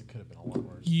worse. I guess it could have been a lot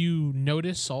worse. You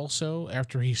notice also,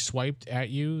 after he swiped at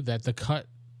you, that the cut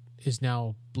is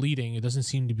now bleeding. It doesn't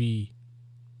seem to be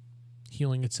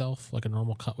healing itself like a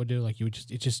normal cut would do. Like it's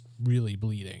just really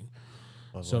bleeding.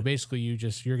 Lovely. So basically, you're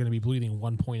going to be bleeding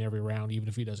 1 point every round, even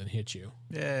if he doesn't hit you.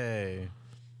 Yay.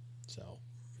 So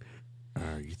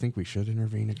You think we should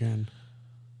intervene again?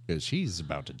 Because she's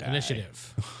about to die.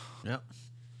 initiative. Yep.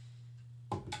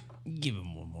 Give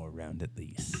him one more round at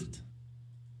least.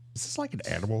 Is this like an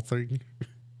animal thing?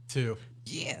 2.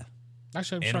 Yeah.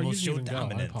 Actually, I'm Animals sorry, you show didn't even go. I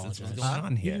dominance. That's apologize. what's going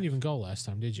on You here. didn't even go last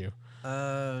time, did you?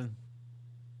 Was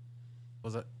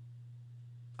it?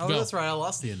 Oh, Go. that's right. I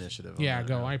lost the initiative. on Yeah, that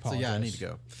go. now. I So yeah, I need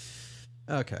apologize. to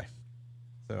go. Okay.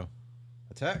 So,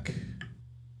 attack.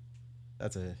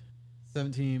 That's a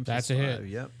 17 plus That's a hit. 5.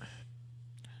 Yep.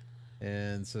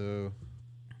 And so,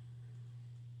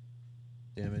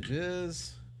 damage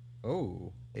is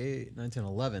 8, 9, 10,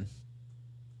 11.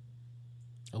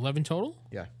 11 total?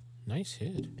 Yeah. Nice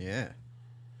hit. Yeah.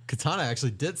 Katana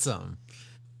actually did some.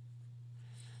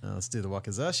 Let's do the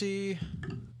Wakizashi.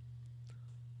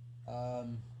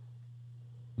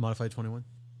 Modified 21.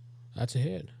 That's a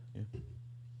hit.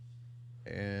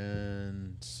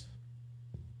 And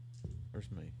where's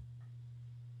my?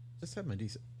 Just have my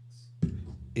D6.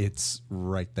 It's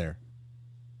right there.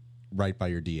 Right by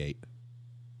your D8.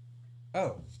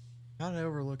 Oh, how did I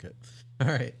overlook it? All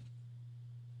right.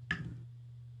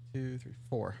 2, 3,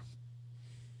 4.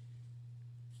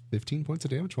 15 points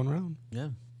of damage, one round. Yeah.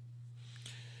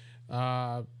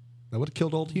 Uh, That would have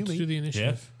killed old let's do Hume. the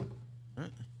initiative. All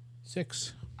right.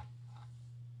 6.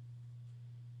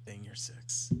 Dang, you're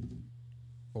 6.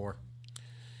 4.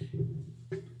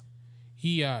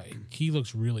 He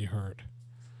looks really hurt.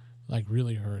 Like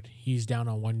really hurt. He's down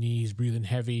on one knee, he's breathing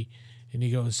heavy, and he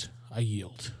goes, I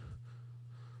yield.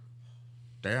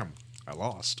 Damn, I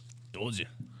lost. Told you.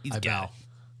 He's I got bow. it.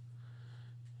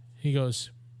 He goes,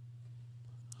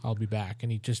 I'll be back.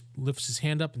 And he just lifts his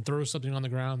hand up and throws something on the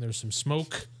ground. There's some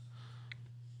smoke.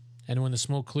 And when the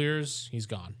smoke clears, he's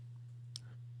gone.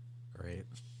 Great.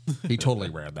 He totally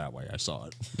ran that way. I saw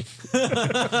it.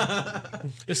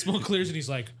 The smoke clears and he's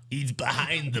like, He's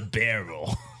behind the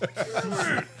barrel.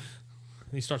 and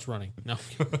he starts running. No.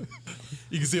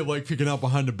 You can see him like peeking out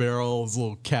behind the barrel, his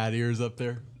little cat ears up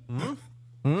there.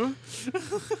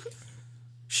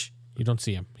 Shh. You don't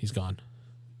see him. He's gone.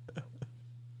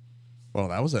 Well,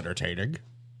 that was entertaining.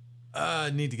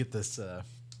 I need to get this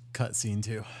cut scene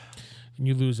too. And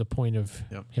you lose a point of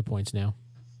Yep. hit points now.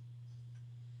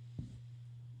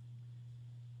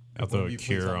 I'll throw Will a you please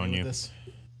cure help me on with you. this?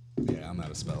 Yeah, I'm out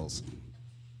of spells.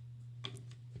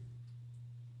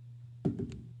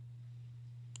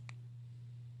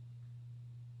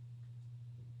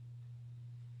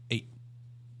 Eight.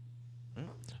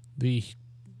 The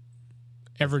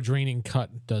ever draining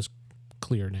cut does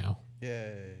clear now.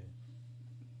 Yay.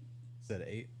 Is that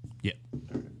 8? Yep.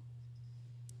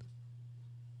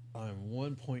 I'm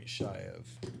 1 point shy of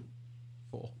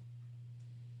full.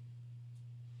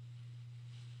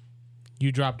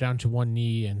 You drop down to one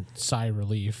knee and sigh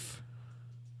relief.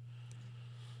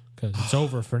 Because it's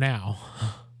over for now.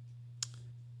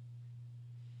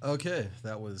 Okay,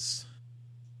 that was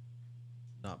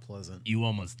not pleasant. You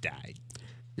almost died.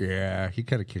 Yeah, he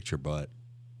kind of kicked your butt.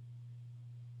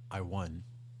 I won.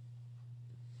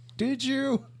 Did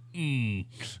you?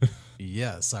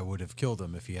 Yes, I would have killed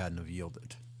him if he hadn't have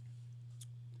yielded.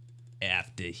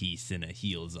 After he sent a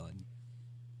heals on you.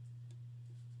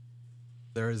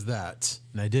 There is that.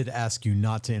 And I did ask you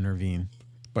not to intervene.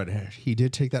 But he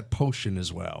did take that potion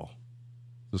as well.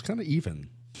 It was kind of even.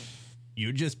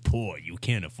 You're just poor. You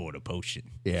can't afford a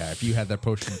potion. Yeah, if you had that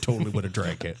potion, you totally would have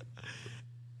drank it.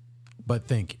 But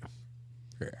thank you.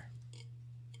 Yeah.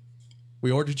 We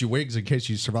ordered you wings in case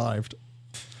you survived.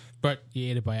 But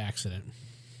you ate it by accident.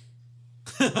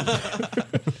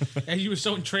 And you were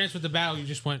so entranced with the battle, you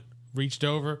just reached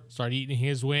over, started eating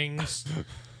his wings.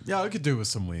 Yeah, I could do with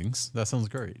some wings. That sounds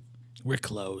great. We're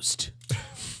closed.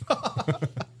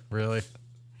 Really?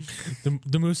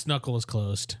 The moose knuckle is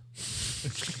closed.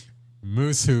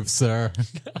 Moose hoof, sir.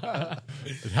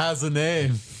 It has a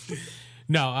name.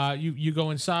 No, you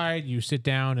go inside, you sit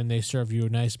down, and they serve you a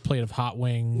nice plate of hot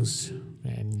wings,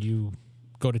 and you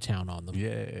go to town on them.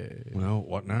 Yay. Well,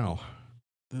 what now?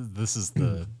 This is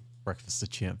the breakfast of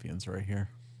champions right here.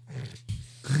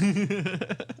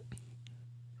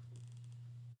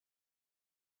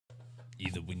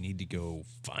 Either we need to go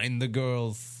find the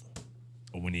girls,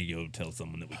 or we need to go tell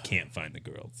someone that we can't find the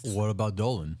girls. What about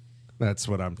Dolan? That's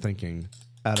what I'm thinking.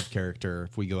 Out of character,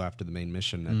 if we go after the main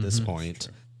mission at this point,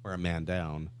 we're a man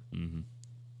down.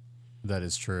 That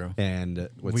is true. And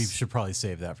We should probably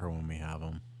save that for when we have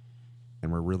them.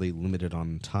 and we're really limited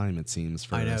on time, it seems,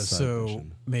 for I know. a side So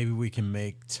mission. maybe we can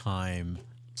make time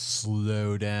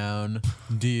slow down,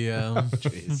 DM.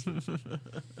 Jeez.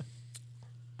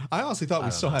 I honestly thought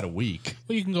we still had a week.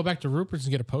 Well, you can go back to Rupert's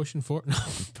and get a potion for it.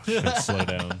 No. Slow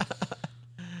down.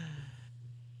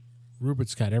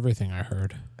 Rupert's got everything, I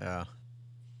heard. Yeah.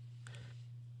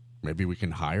 Maybe we can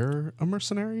hire a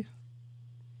mercenary?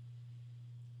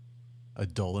 A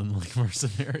Dolan like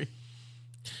mercenary.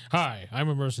 Hi, I'm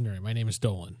a mercenary. My name is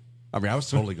Dolan. I mean, I was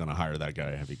totally going to hire that guy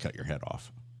if he cut your head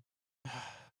off.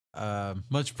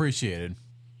 Much appreciated.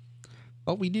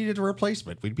 Oh, we needed a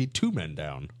replacement. We'd be 2 men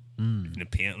down. And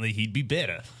apparently he'd be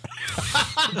better.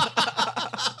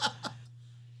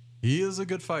 He is a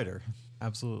good fighter.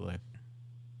 Absolutely.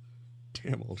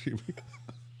 Damn old Huey.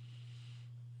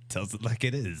 Tells it like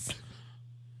it is.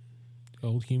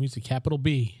 Old Hume's a capital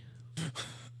B.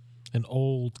 An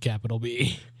old capital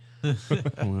B.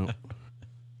 Well,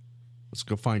 Let's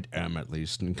go find M at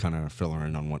least and kind of fill her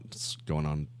in on what's going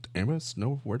on. Anyone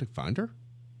know where to find her?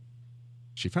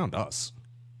 She found us.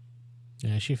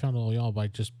 Yeah, she found all y'all by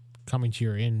just coming to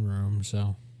your inn room,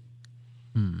 so.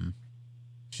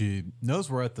 She knows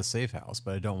we're at the safe house,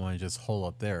 but I don't want to just hole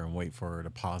up there and wait for her to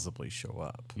possibly show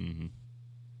up. Mm-hmm.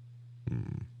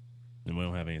 And we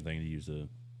don't have anything to use a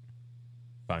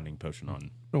finding potion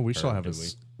on. No, we her, still have do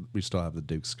we still have the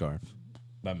Duke's scarf.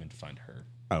 I meant to find her.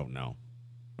 Oh no.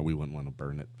 We wouldn't want to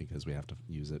burn it because we have to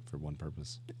use it for one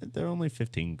purpose. They're only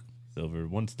 15 silver.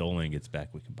 Once Dolan gets back,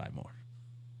 we can buy more.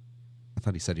 I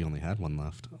thought he said he only had one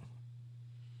left.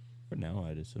 For now,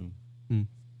 I'd assume.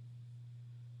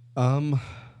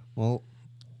 Well,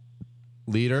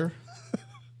 leader.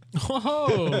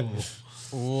 Whoa!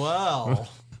 Well,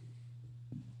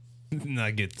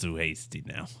 Not get too hasty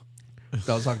now.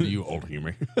 I was talking to you, old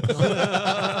humor.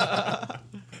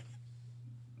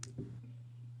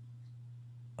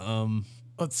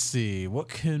 let's see. What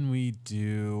can we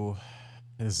do?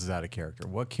 This is out of character.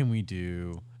 What can we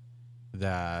do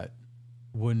that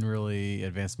wouldn't really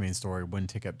advance the main story, wouldn't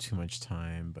take up too much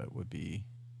time, but would be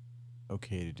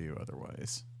okay to do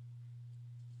otherwise?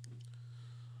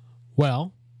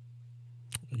 Well,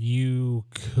 you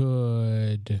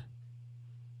could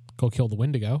go kill the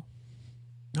Wendigo.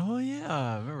 Oh,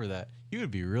 yeah. I remember that. He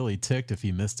would be really ticked if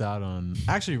he missed out on...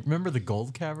 Actually, remember the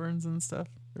gold caverns and stuff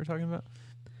we were talking about?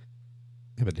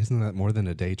 Yeah, but isn't that more than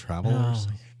a day travel? No.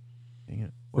 Dang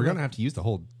it. We're going to have to use the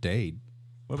whole day.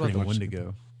 What about pretty the much.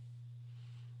 Wendigo?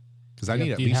 Because I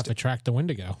need at You'd have least to track the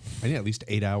Wendigo.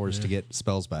 8 hours to get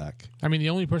spells back. I mean, the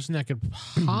only person that could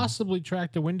possibly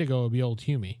track the Wendigo would be old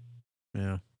Humie.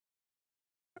 Yeah.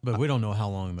 But we don't know how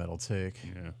long that'll take.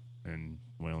 Yeah. And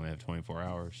we only have 24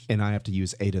 hours. And I have to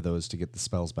use 8 of those to get the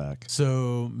spells back.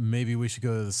 So maybe we should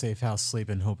go to the safe house, sleep,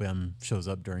 and hope M shows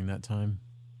up during that time.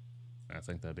 I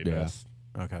think that'd be Yeah. best.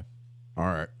 Okay. All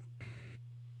right.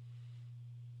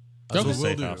 That's Okay. what we'll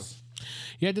Safe do. house.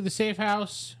 You head to the safe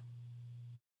house.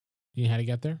 You know how to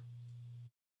get there?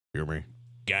 Hear me.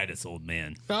 Guide us, old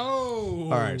man. Oh!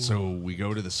 All right, so we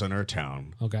go to the center of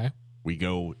town. Okay. We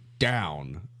go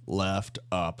down, left,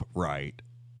 up, right.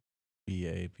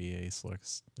 BA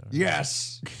selects.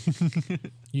 Yes.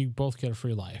 You both get a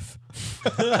free life.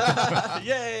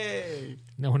 Yay!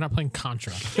 No, we're not playing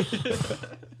Contra.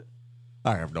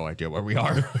 I have no idea where we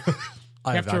are.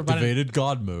 I have After about activated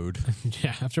God mode.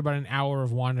 Yeah, after about an hour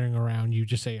of wandering around, you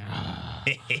just say, ah.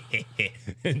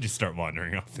 And just start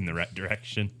wandering off in the right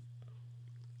direction.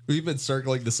 We've been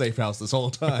circling the safe house this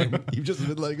whole time. You've just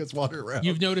been letting us wander around.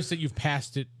 You've noticed that you've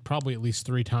passed it probably at least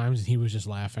 3 times, and he was just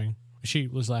laughing. She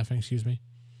was laughing, excuse me.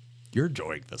 You're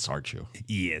enjoying this, aren't you?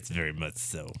 Yeah, it's very much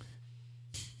so.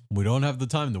 We don't have the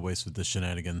time to waste with the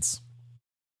shenanigans.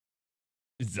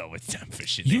 It's always time for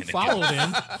shit. You followed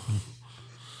him.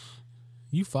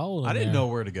 You followed him. I didn't there. know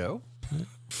where to go.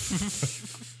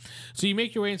 So you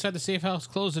make your way inside the safe house,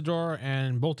 close the door,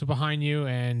 and bolt it behind you,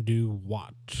 and do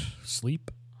what? Sleep?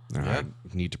 All Yeah. right.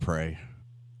 Need to pray.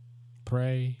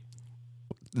 Pray?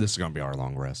 This is going to be our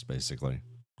long rest, basically.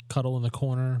 Cuddle in the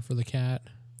corner for the cat?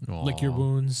 Lick your Aw.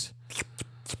 wounds?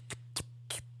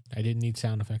 I didn't need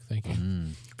sound effect, thank you.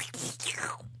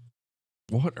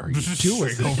 What are you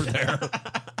doing over there?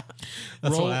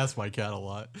 That's Roll- what I ask my cat a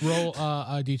lot. Roll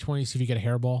a d20, see if you get a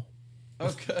hairball.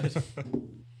 Oh, good.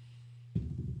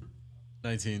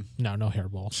 19. No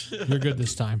hairballs. You're good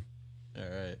this time. All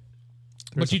right.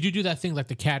 But you do that thing like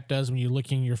the cat does when you're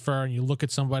licking your fur and you look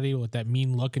at somebody with that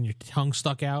mean look and your tongue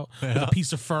stuck out with a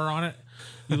piece of fur on it.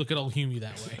 You look at old Humie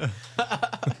that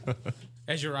way.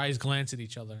 As your eyes glance at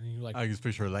each other and you're like, I just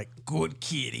picture like, good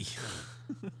kitty.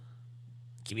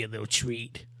 give me a little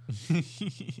treat.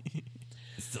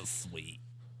 It's so sweet.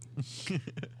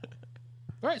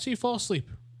 All right, so you fall asleep.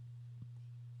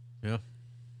 Yeah.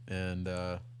 And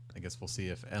I guess we'll see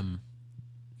if M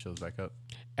shows back up.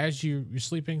 As you're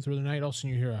sleeping through the night, all of a sudden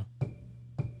you hear a,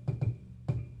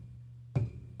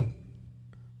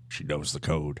 She knows the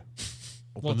code.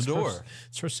 Open the it's her- door.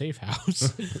 It's her safe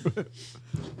house.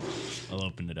 I'll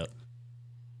open it up.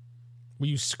 Were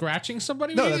you scratching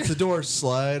somebody? No, with that's it? the door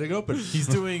sliding open. He's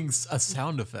doing a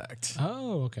sound effect.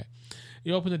 Oh, okay.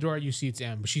 You open the door, you see it's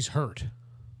M, but she's hurt.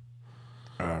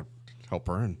 Help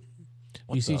her in.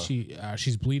 You see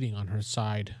she's bleeding on her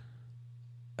side.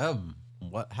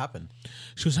 What happened?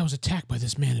 She goes, I was attacked by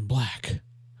this man in black.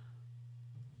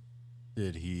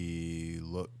 Did he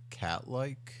look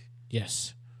cat-like?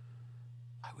 Yes.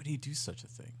 Why would he do such a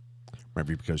thing?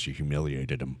 Maybe because you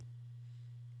humiliated him.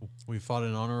 We fought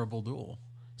an honorable duel.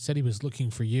 Said he was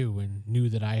looking for you and knew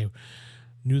that I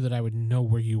would know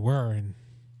where you were, and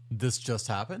This just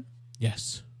happened?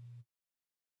 yes.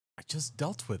 I just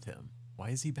dealt with him. Why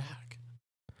is he back?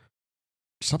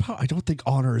 Somehow, I don't think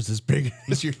honor is as big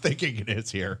as you're thinking it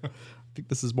is here. I think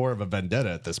this is more of a vendetta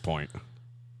at this point.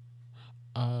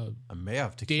 I may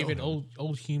have to David, kill him.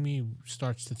 old Hume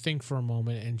starts to think for a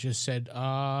moment and just said,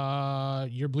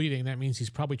 you're bleeding. That means he's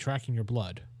probably tracking your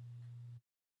blood.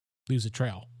 Leaves a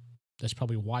trail. That's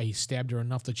probably why he stabbed her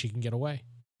enough that she can get away.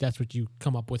 That's what you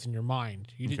come up with in your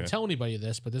mind. You didn't tell anybody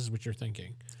this, but this is what you're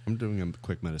thinking. I'm doing a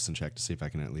quick medicine check to see if I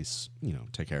can at least,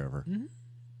 take care of her. Mm-hmm.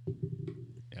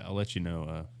 Yeah, I'll let you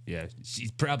know. Yeah,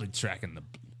 she's probably tracking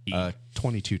the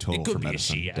 22 total could for be a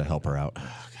medicine she, I to don't help her out.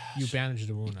 You bandage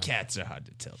the wound up. cats are hard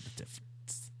to tell the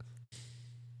difference.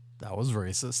 That was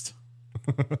racist.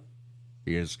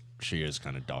 She is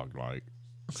kind of dog-like.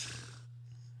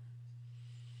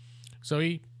 So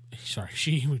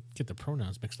she would get the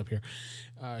pronouns mixed up here.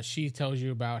 She tells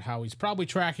you about how he's probably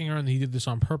tracking her and he did this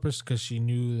on purpose because she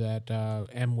knew that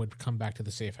M would come back to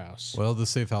the safe house. Well, the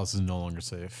safe house is no longer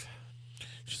safe.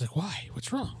 She's like, why?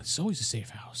 What's wrong? It's always a safe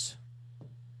house.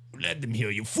 Let them hear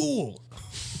you, fool.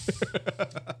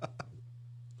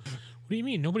 What do you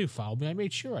mean? Nobody followed me. I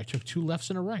made sure. I took 2 lefts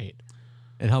and a right.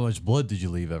 And how much blood did you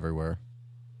leave everywhere?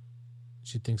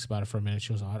 She thinks about it for a minute.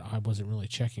 She goes, I wasn't really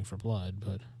checking for blood,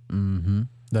 but... Mm-hmm.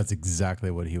 That's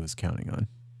exactly what he was counting on.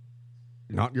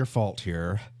 Not your fault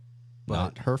here.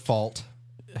 Not her fault.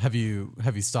 Have you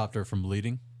stopped her from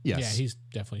bleeding? Yes. Yeah, he's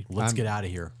definitely... Let's get out of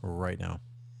here right now.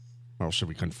 Well, should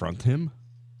we confront him?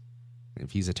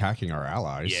 If he's attacking our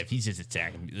allies. Yeah, if he's just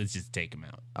attacking, let's just take him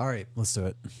out. All right, let's do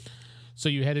it. So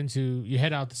you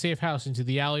head out the safe house into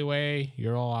the alleyway.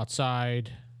 You're all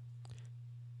outside.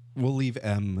 We'll leave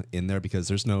M in there because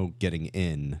there's no getting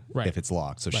in Right. if it's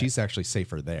locked. So Right. she's actually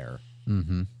safer there.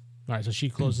 Mm-hmm. All right, so she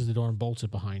closes the door and bolts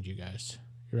it behind you guys.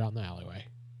 You're out in the alleyway.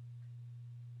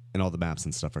 And all the maps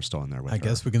and stuff are still in there with I her.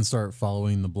 guess we can start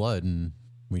following the blood, and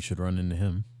we should run into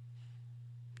him.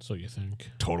 So you think.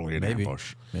 Totally an Maybe.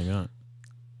 ambush. Maybe not.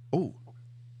 Oh.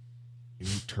 You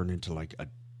turn into like a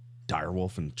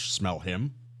direwolf and smell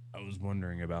him? I was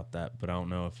wondering about that, but I don't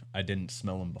know if I didn't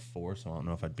smell him before, so I don't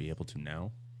know if I'd be able to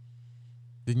now.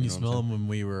 Didn't you know what I'm smell him when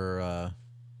we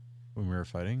were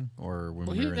fighting, or when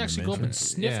Well, we he were didn't in actually the go up and mansion?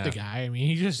 sniff Yeah. the guy. I mean,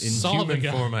 he just In saw the human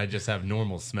guy. form, I just have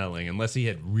normal smelling, unless he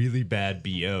had really bad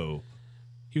BO.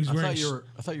 He was I wearing.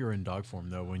 thought you were in dog form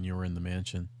though when you were in the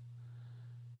mansion,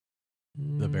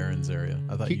 the Baron's area.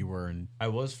 I thought you were in. I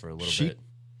was for a little She bit.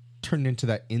 turned into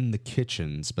that in the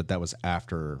kitchens, but that was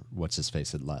after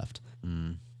what's-his-face had left.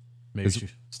 Maybe you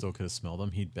still could have smelled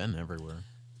him. He'd been everywhere.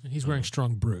 He's wearing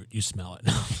strong brute. You smell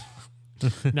it.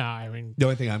 No, I mean, The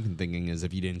only thing I'm thinking is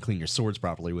if you didn't clean your swords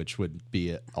properly, which would be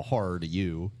a horror to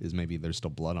you, is maybe there's still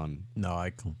blood on. No,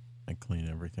 I clean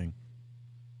everything.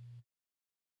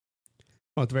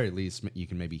 Well, at the very least, you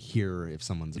can maybe hear if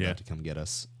someone's Yeah. about to come get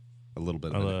us a little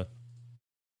bit of I'll, it.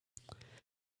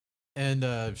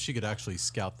 And she could actually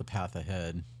scout the path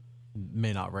ahead.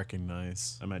 May not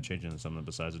recognize. I might change into something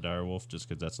besides a direwolf, just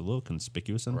because that's a little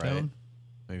conspicuous in Right. town.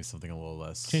 Maybe something a little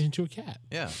less. change into a cat.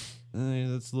 Yeah.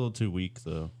 That's a little too weak,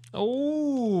 though.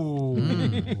 Oh.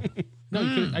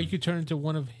 No, you could turn into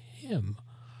one of him.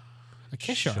 A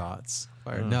Kishar. Shots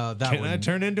fired. No, that Can I wouldn't,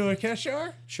 turn into a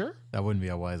Keshar? Sure. that wouldn't be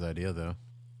a wise idea though,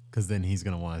 because then he's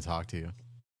gonna want to talk to you.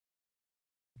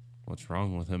 What's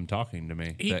wrong with him talking to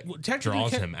me? He- That well, technically,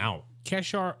 draws him out.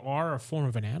 Keshar are a form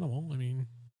of an animal. I mean,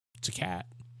 it's a cat.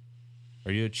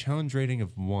 Are you a challenge rating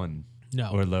of 1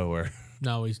 No. or lower?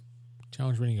 No, he's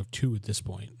challenge rating of 2 at this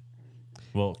point.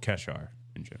 Well, Keshar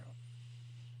in general.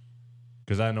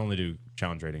 Because I can only do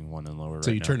challenge rating 1 and lower. So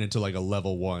right you now. turn into like a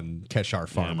level 1 Keshar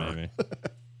farmer. Yeah,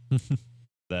 maybe.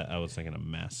 That I was thinking of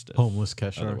Mastiff. Homeless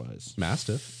Keshar. Otherwise,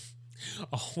 Mastiff.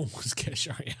 A homeless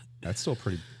Keshar, yeah. That's still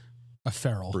pretty A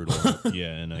feral. brutal.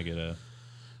 yeah, and I get a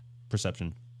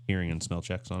perception, hearing, and smell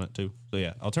checks on it too. So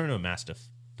yeah, I'll turn to a Mastiff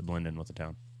to blend in with the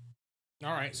town.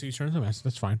 All right, so you turn into a mess.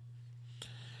 That's fine.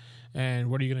 And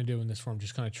what are you going to do in this form?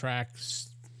 Just kind of track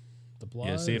the blood?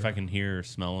 Yeah, see if or- I can hear or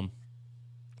smell them.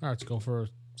 All right, let's go for a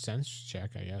sense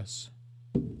check, I guess.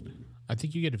 I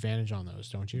think you get advantage on those,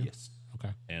 don't you? Yes.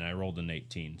 Okay. And I rolled an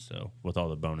 18, so with all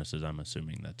the bonuses, I'm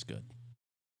assuming that's good.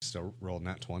 Still rolling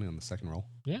that 20 on the second roll.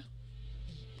 Yeah.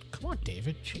 Come on,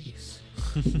 David. Jeez.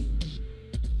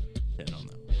 10 on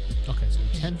that. Okay, so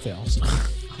 10 fails,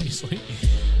 obviously.